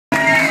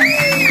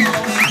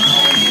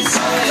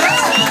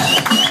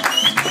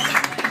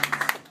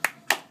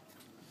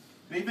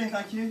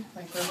thank you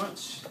very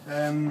much.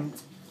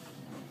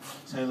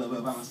 Tell you a little bit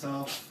about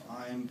myself.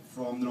 I'm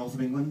from the north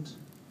of England.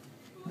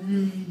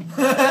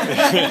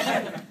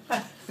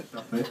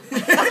 Stop it.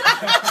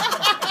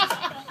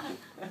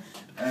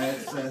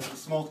 It's a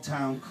small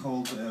town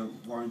called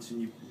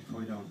Warrington. You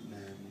probably don't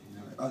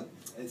know it.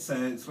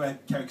 It's where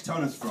Kerry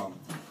Katona's from.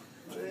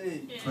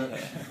 But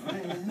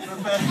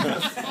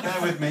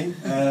bear with me.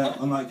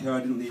 Unlike her, I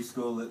didn't leave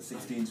school at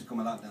 16 to become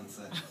a lap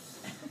dancer.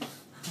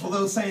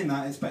 Although saying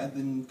that, it's better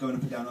than going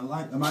up and down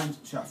a mine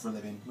shaft for a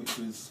living, which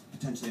was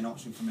potentially an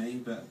option for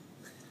me. But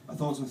I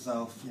thought to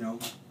myself, you know,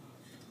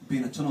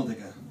 being a tunnel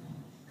digger,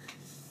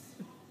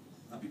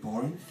 that'd be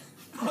boring.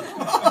 I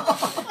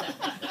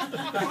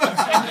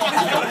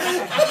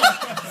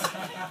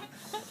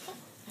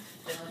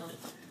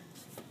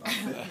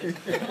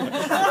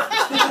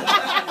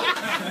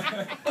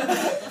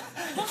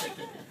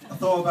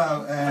thought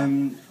about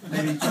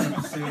maybe trying to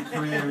pursue a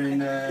career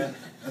in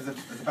as a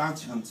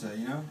bounty hunter,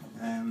 you know.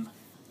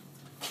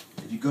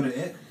 If you're good at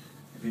it,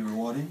 it'd be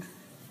rewarding.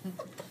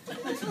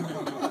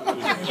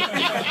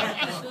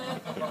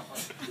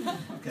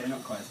 Okay,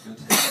 not quite as good.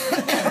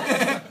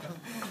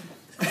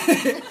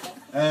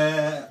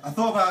 I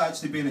thought about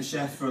actually being a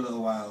chef for a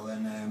little while,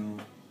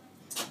 and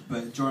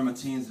but during my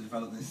teens I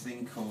developed this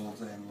thing called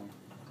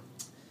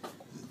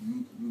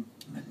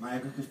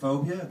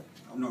myagricophobia.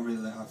 I'm not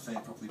really how to say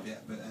it properly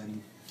yet, but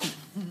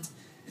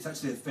it's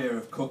actually a fear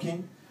of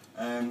cooking.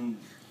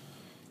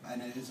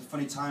 And it's a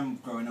funny time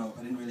growing up.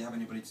 I didn't really have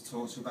anybody to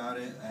talk to about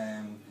it,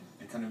 and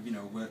kind of, you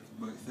know, work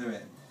through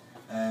it.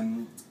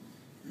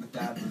 My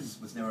dad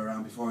was never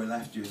around before he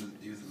left. He was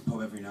at the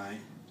pub every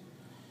night.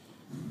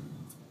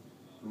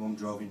 My mum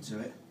drove him to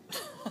it.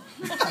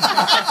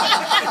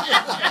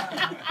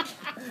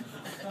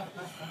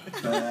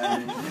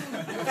 But,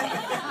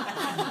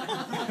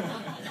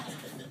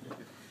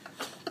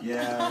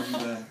 yeah, I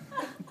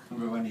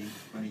remember when he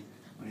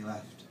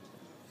left.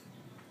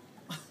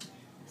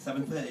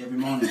 7:30 every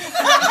morning.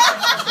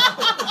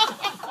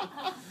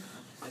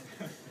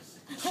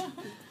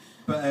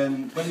 But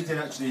when he did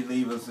actually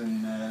leave us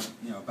and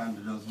you know,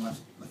 abandoned us and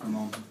left my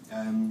mum,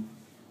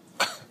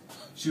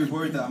 she was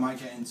worried that I might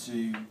get into,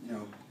 you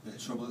know, a bit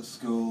of trouble at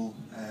school,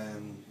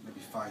 maybe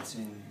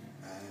fighting,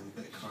 a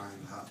bit of crime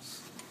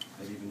perhaps,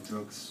 maybe even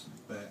drugs.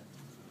 But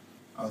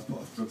I was put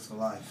off drugs for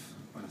life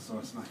when I saw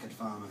a smackhead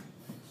farmer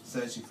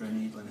searching for a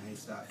needle in a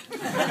haystack.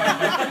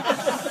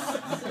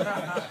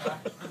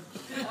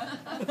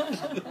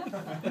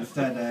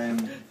 Instead,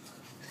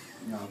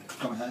 you know,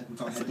 got my head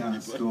down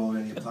at school,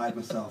 really applied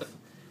myself,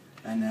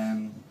 and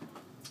I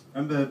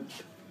remember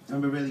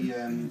really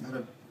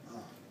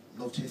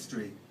loved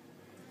history,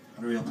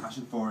 had a real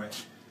passion for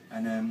it,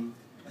 and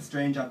a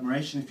strange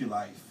admiration, if you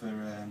like, for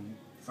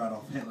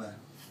Adolf Hitler.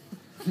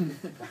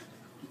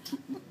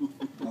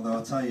 Although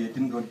I'll tell you, it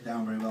didn't go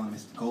down very well in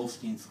Mr.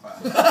 Goldstein's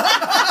class. I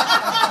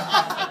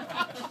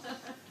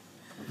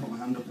put my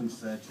hand up and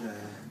said,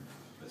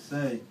 but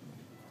say,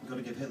 you've got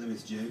to give Hitler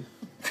his due.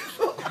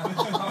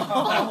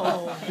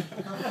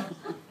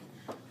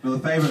 Well, a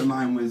favourite of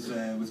mine was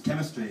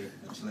chemistry,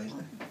 actually.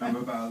 I remember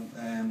about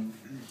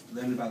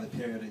learning about the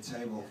periodic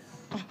table.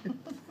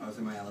 I was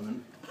in my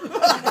element.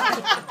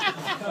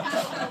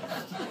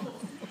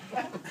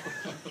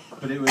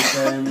 But it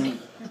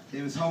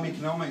was home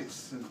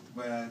economics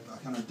where I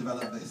kind of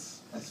developed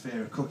this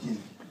fear of cooking,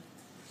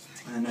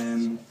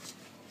 and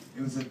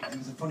it was a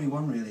funny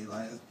one, really.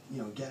 Like,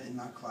 you know, get in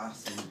that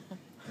class and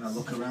kind of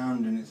look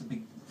around, and it's a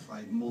big,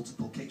 like,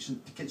 multiple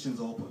kitchens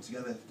all put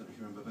together. I don't know if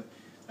you remember, but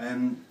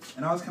and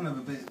I was kind of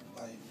a bit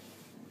like,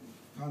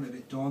 found it a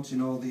bit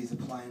daunting, all these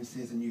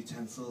appliances and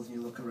utensils, and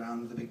you look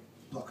around with a big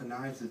block of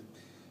knives that,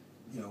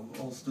 you know,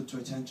 all stood to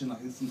attention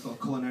like some sort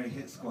of culinary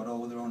hit squad, all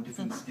with their own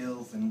different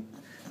skills. And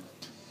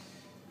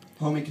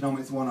home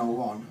economics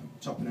 101,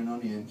 chopping an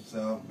onion,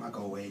 so I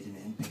go wading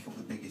in, pick up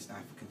the biggest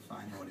knife I can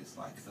find, know what it's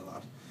like as a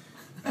lad,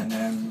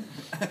 and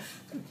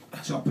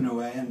chopping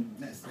away, and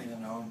next thing I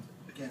know,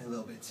 I'm getting a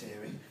little bit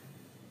teary.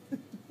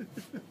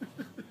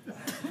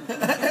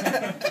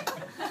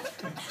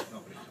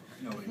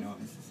 Nobody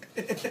notices.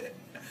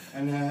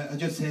 And I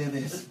just hear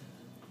this,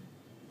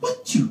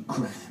 "What you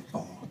crying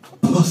for,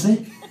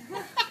 pussy?"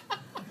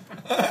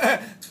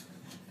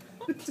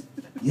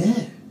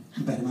 "Yeah,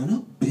 you better man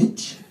up,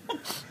 bitch."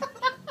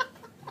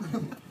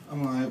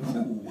 I'm like,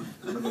 ooh,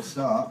 that's a good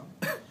start.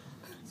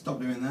 Stop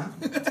doing that.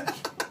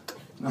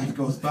 Knife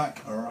goes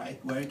back, right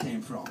where it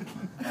came from.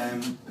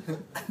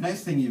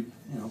 Next thing you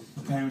know,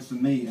 preparing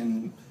some meat,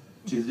 and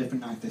choose a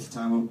different knife this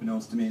time,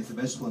 unbeknownst to me, it's a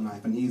vegetable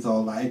knife, and he's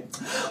all like,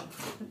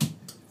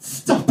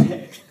 "Stop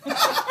it!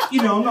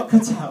 You know, I'm not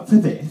cut out for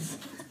this.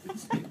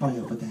 This big boy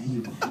over there,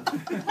 you are."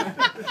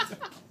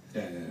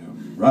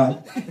 Damn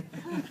right.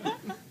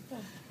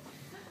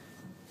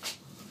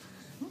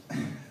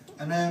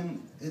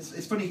 And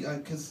it's funny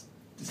because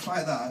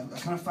despite that, I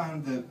kind of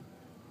found that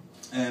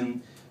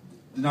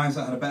the knives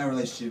that had a better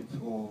relationship,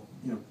 or,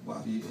 you know, what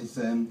have you, is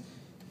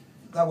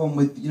that one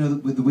with, you know,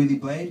 with the wheelie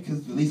blade, because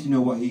at least you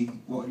know what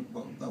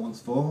that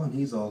one's for, and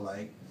he's all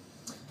like,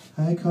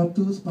 I cut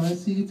those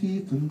spicy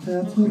beef and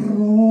pepperoni.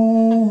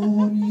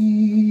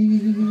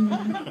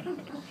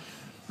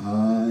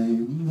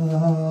 I'm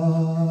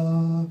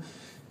the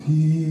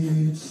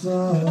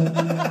pizza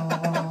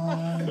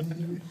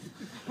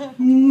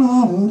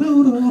knife.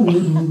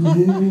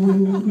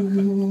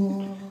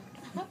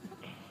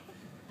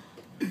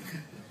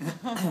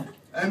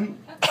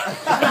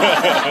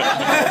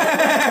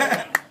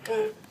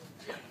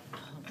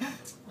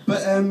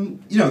 But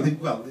you know,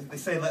 they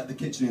say let the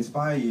kitchen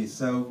inspire you.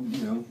 So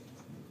you know,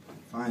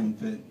 fine.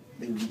 But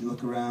you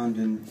look around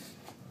and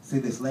see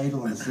this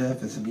ladle on the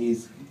surface, and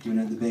he's doing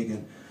it the big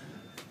one.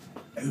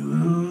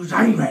 Who's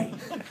hungry?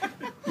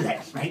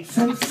 Let's make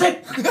some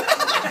soup.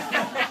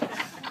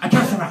 A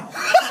casserole.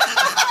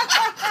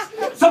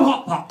 Some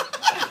hot pot.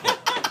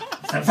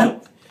 Some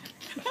soup.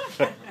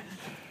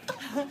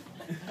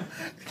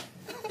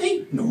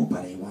 Ain't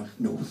nobody want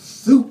no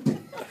soup.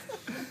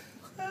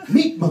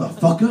 Meat,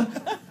 motherfucker.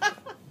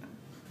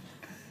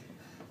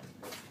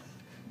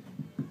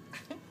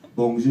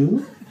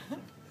 Bonjour.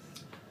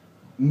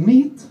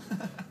 Meat.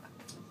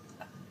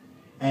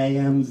 I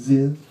am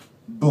the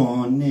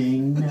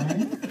burning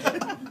knife.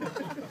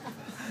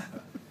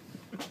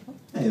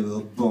 I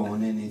will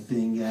burn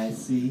anything I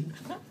see.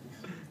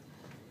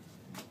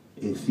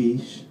 A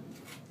fish,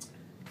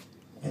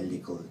 a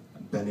little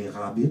bunny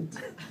rabbit,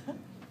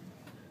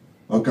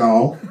 a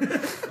cow.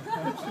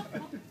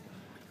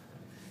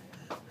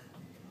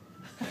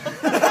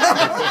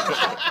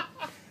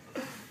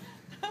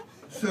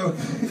 So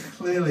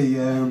clearly,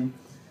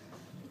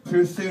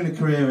 pursuing a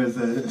career as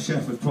a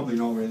chef was probably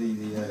not really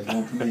the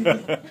one for me.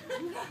 But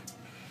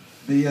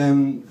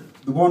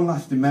the one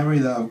lasting memory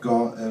that I've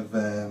got of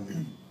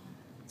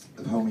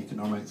home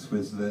economics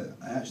was that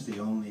I actually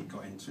only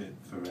got into it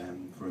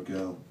for a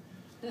girl,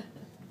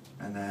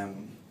 and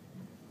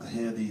I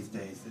hear these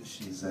days that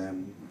she's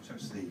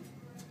actually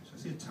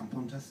a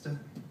tampon tester.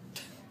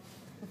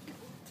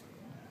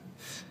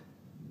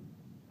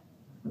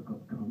 Look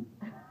up, cunt.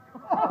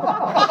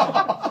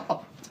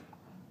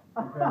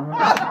 Thank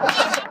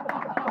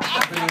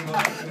you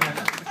very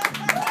much.